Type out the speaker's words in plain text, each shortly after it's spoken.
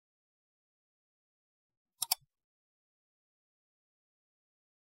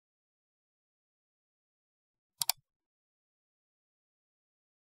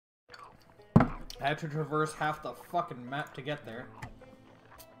I had to traverse half the fucking map to get there.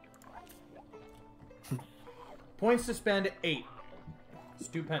 Points to spend 8.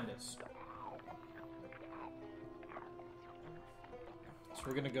 Stupendous. So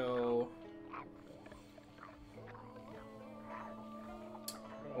we're gonna go...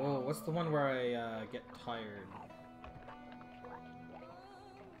 Oh, what's the one where I get tired?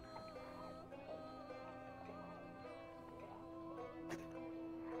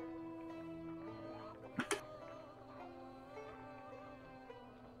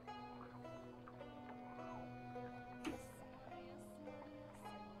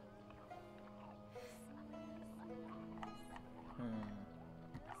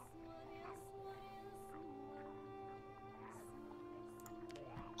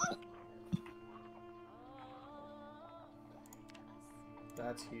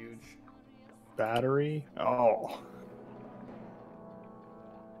 That's huge. Battery? Oh.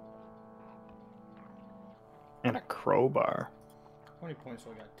 And a crowbar. How many points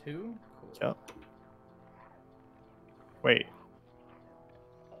do I got? 2? Cool. Yep. Wait.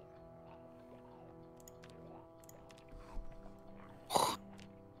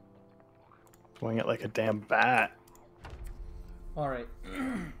 Swing it like a damn bat. Alright.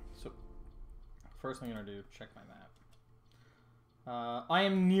 So, first thing I'm gonna do, check my map. I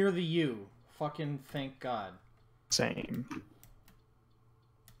am near the U. Fucking thank God. Same.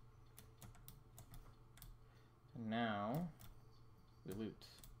 And now, we loot.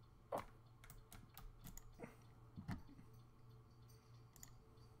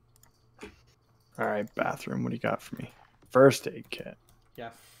 Alright, bathroom. What do you got for me? First aid kit.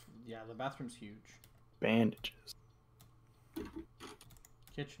 Yeah, yeah, the bathroom's huge. Bandages.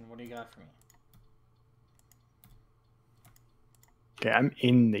 Kitchen, what do you got for me? Okay, I'm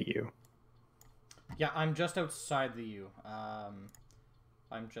in the U. Yeah, I'm just outside the U.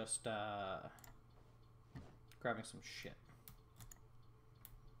 I'm just grabbing some shit.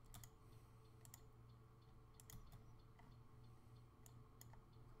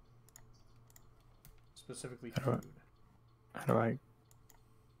 Specifically food. How do I...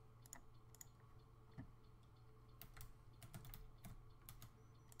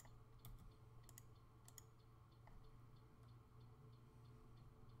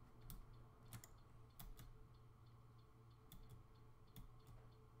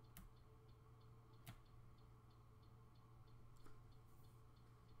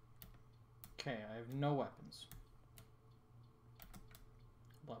 Okay, I have no weapons.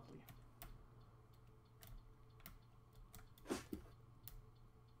 Lovely.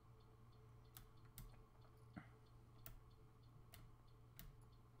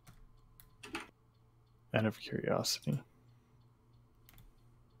 Out of curiosity.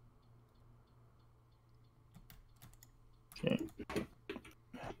 Okay.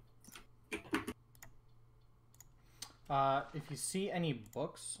 If you see any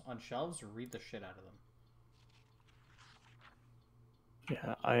books on shelves, read the shit out of them.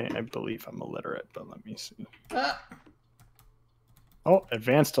 Yeah, I believe I'm illiterate, but let me see. Ah! Oh,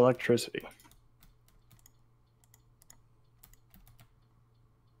 advanced electricity.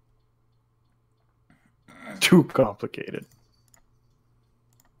 Too complicated.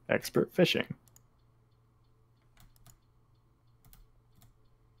 Expert fishing.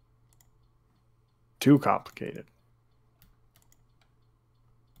 Too complicated.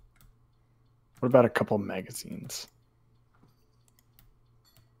 What about a couple magazines?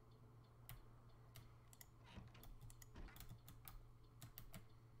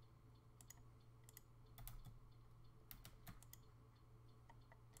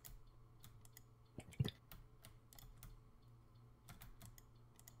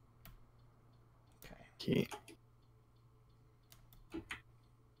 Okay.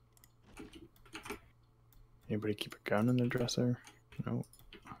 Anybody keep a gun in the dresser? No.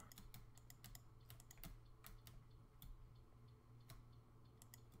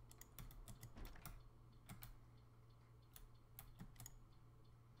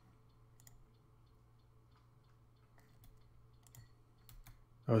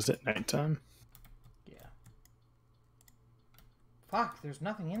 Oh, is it nighttime? Yeah. Fuck, there's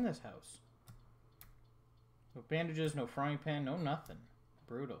nothing in this house. No bandages, no frying pan, no nothing.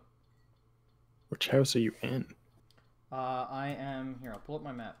 Brutal. Which house are you in? I am... Here, I'll pull up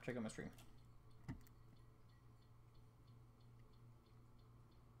my map. Check out my stream.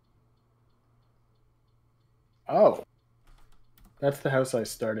 Oh. That's the house I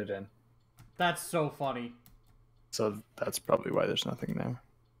started in. That's so funny. So that's probably why there's nothing there.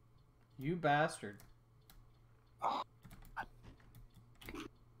 You bastard. Oh.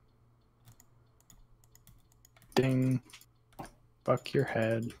 Ding. Fuck your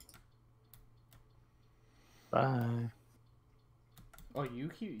head. Bye. Oh,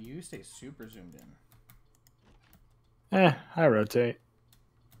 you stay super zoomed in. I rotate.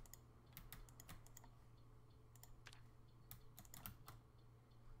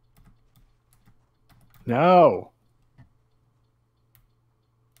 No.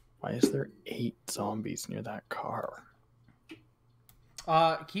 Why is there 8 zombies near that car?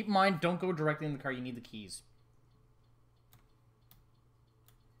 Keep in mind, don't go directly in the car. You need the keys.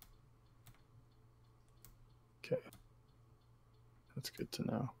 Okay. That's good to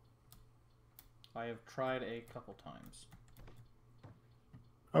know. I have tried a couple times.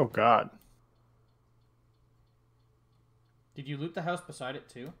 Oh, God. Did you loot the house beside it,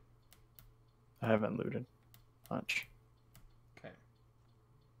 too? I haven't looted much. Okay.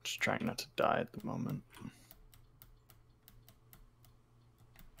 Just trying not to die at the moment.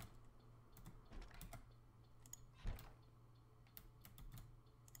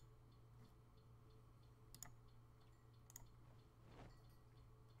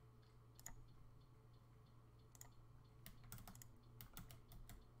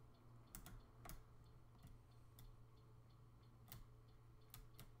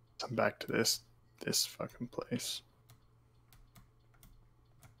 I'm back to this fucking place.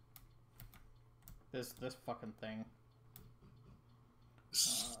 This fucking thing.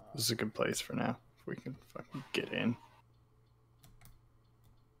 This is a good place for now. If we can fucking get in.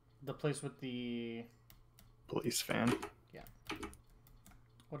 The place with the... Police van. Yeah.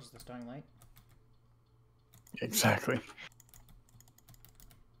 What is this, dying light? Exactly.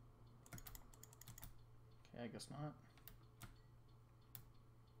 Okay, I guess not.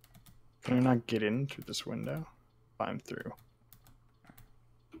 Can I not get in through this window? Climb through.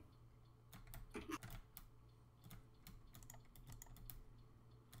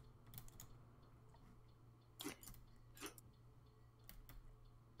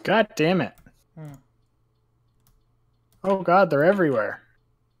 God damn it. Oh God, they're everywhere.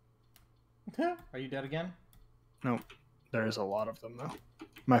 Are you dead again? Nope. There's a lot of them though.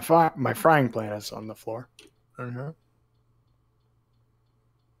 My frying pan is on the floor.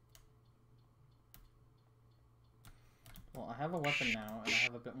 Well, I have a weapon now, and I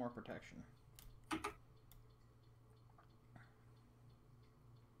have a bit more protection.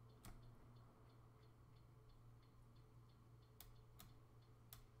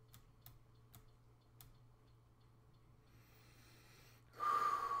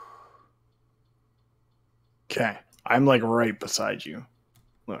 Okay. I'm like right beside you.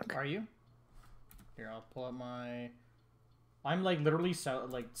 Look. Are you? Here, I'll pull up my... I'm like literally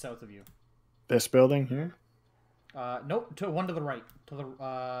south of you. This building here? Nope, one to the right. To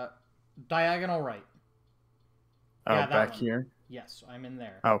the diagonal right. Oh, yeah, back one. here? Yes, I'm in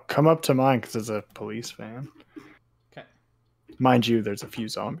there. Oh, come up to mine because it's a police van. Okay. Mind you, there's a few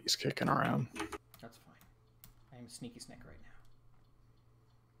zombies kicking around. That's fine. I am a sneaky snack right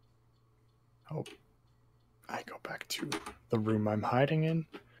now. Oh. I go back to the room I'm hiding in.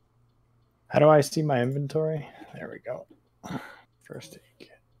 How do I see my inventory? There we go. First aid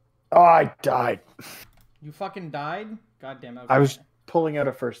kit. Oh, I died. You fucking died? God damn it. Okay. I was pulling out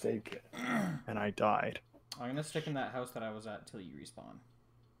a first aid kit, and I died. I'm gonna stick in that house that I was at till you respawn.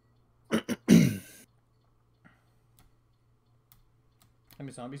 How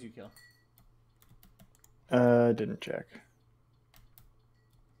many zombies you kill? Didn't check.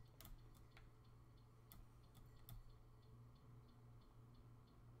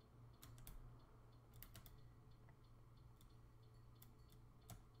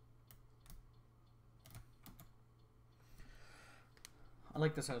 I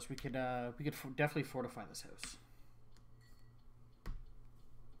like this house. We could definitely fortify this house.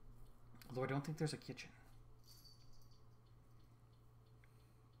 Although I don't think there's a kitchen.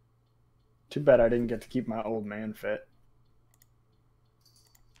 Too bad I didn't get to keep my old man fit.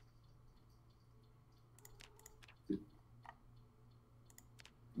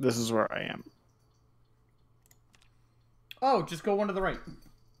 This is where I am. Oh, just go one to the right.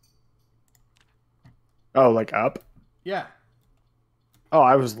 Oh, like up? Yeah. Oh,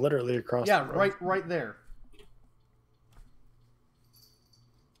 I was literally across the road. right there.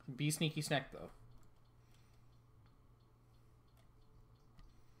 Be sneaky snack, though.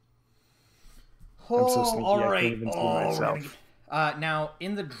 I'm so sneaky, I can't even see myself. Now,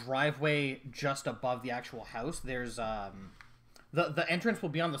 in the driveway just above the actual house, there's the entrance will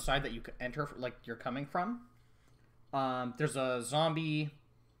be on the side that you enter, like you're coming from. There's a zombie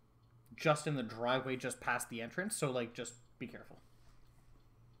just in the driveway, just past the entrance. So, like, just be careful.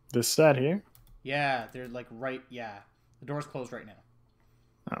 This side here? Yeah, they're like right. Yeah, the door's closed right now.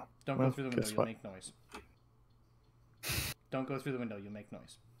 Oh. Don't go through the window. You'll make noise. Don't go through the window. You'll make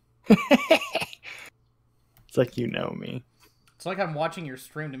noise. It's like you know me. It's like I'm watching your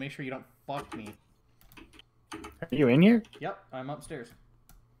stream to make sure you don't fuck me. Are you in here? Yep, I'm upstairs.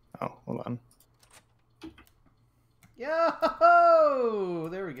 Oh, hold on. Yo!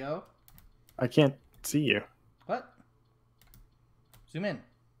 There we go. I can't see you. What? Zoom in.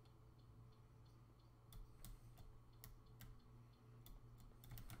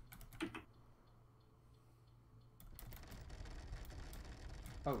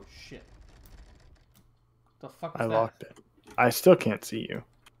 Oh, shit. The fuck was I that? locked it. I still can't see you.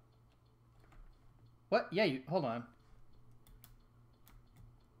 What? Yeah, you... Hold on.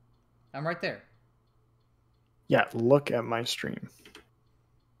 I'm right there. Yeah, look at my stream.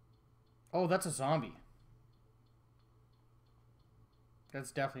 Oh, that's a zombie.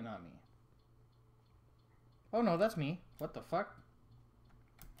 That's definitely not me. Oh, no, that's me. What the fuck?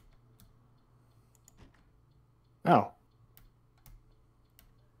 Oh.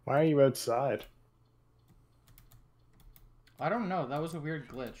 Why are you outside? I don't know. That was a weird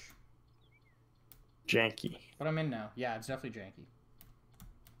glitch. Janky. But I'm in now. Yeah, it's definitely janky.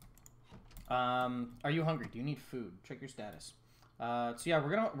 Are you hungry? Do you need food? Check your status. So yeah,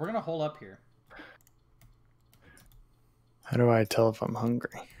 we're gonna hole up here. How do I tell if I'm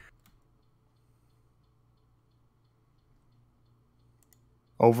hungry?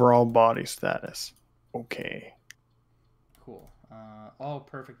 Overall body status. Okay. Cool. Oh,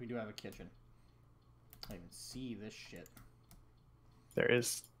 perfect. We do have a kitchen. I even see this shit. There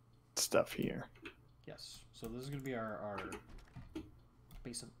is stuff here. Yes. So this is gonna be our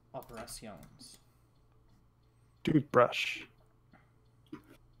base of operations. Toothbrush.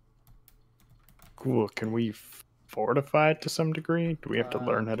 Cool. Can we fortify it to some degree? Do we have to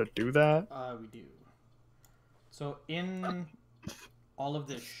learn how to do that? We do. So in all of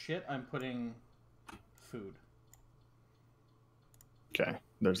this shit, I'm putting food. Okay.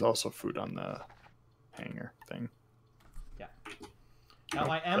 There's also food on the hanger thing. Yeah. Now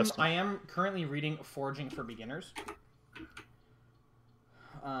I am currently reading Foraging for Beginners.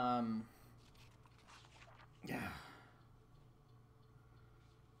 Yeah.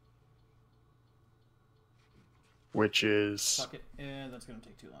 Which is... Fuck it. That's gonna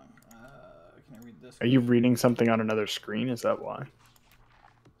take too long. Can I read this? Are you reading something on another screen? Is that why?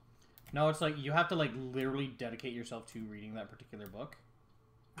 No, it's like you have to like literally dedicate yourself to reading that particular book.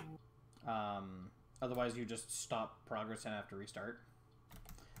 Otherwise you just stop progress and have to restart.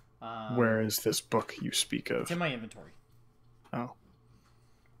 Where is this book you speak of? It's in my inventory. Oh.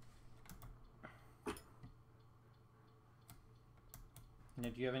 Now,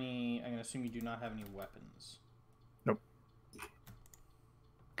 do you have any... I'm going to assume you do not have any weapons. Nope.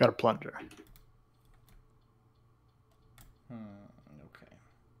 Got a plunger. Okay.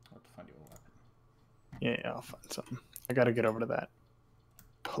 I'll have to find you a weapon. Yeah, I'll find something. I gotta get over to that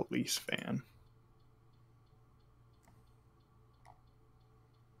police van.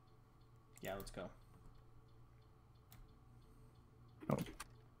 Yeah, let's go. Oh.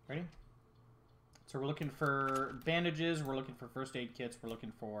 Ready? So we're looking for bandages, we're looking for first aid kits, we're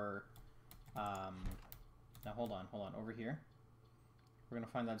looking for... Now hold on. Over here. We're gonna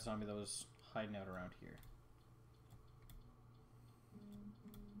find that zombie that was hiding out around here.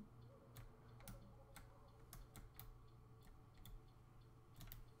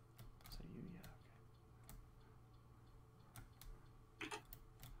 Is that you?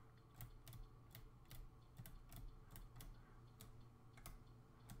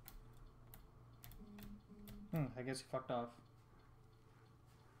 Yeah, okay. I guess he fucked off.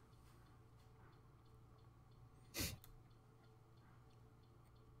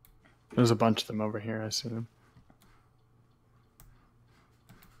 There's a bunch of them over here, I see them.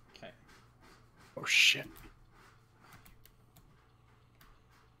 Okay. Oh shit.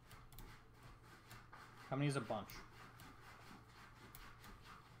 How many is a bunch?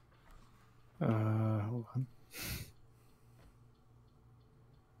 Hold on.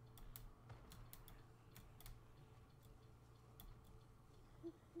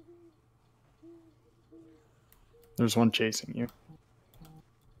 There's one chasing you.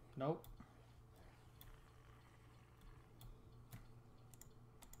 Nope.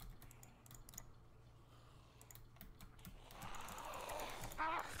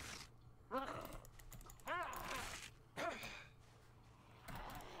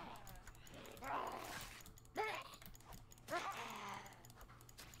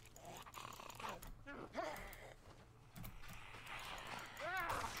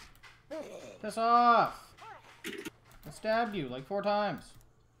 Piss off! I stabbed you like 4 times.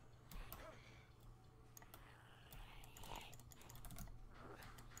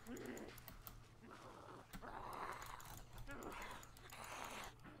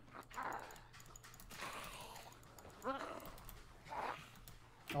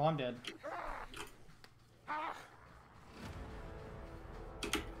 Oh, I'm dead.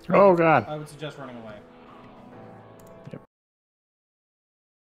 Oh god. I would suggest running away.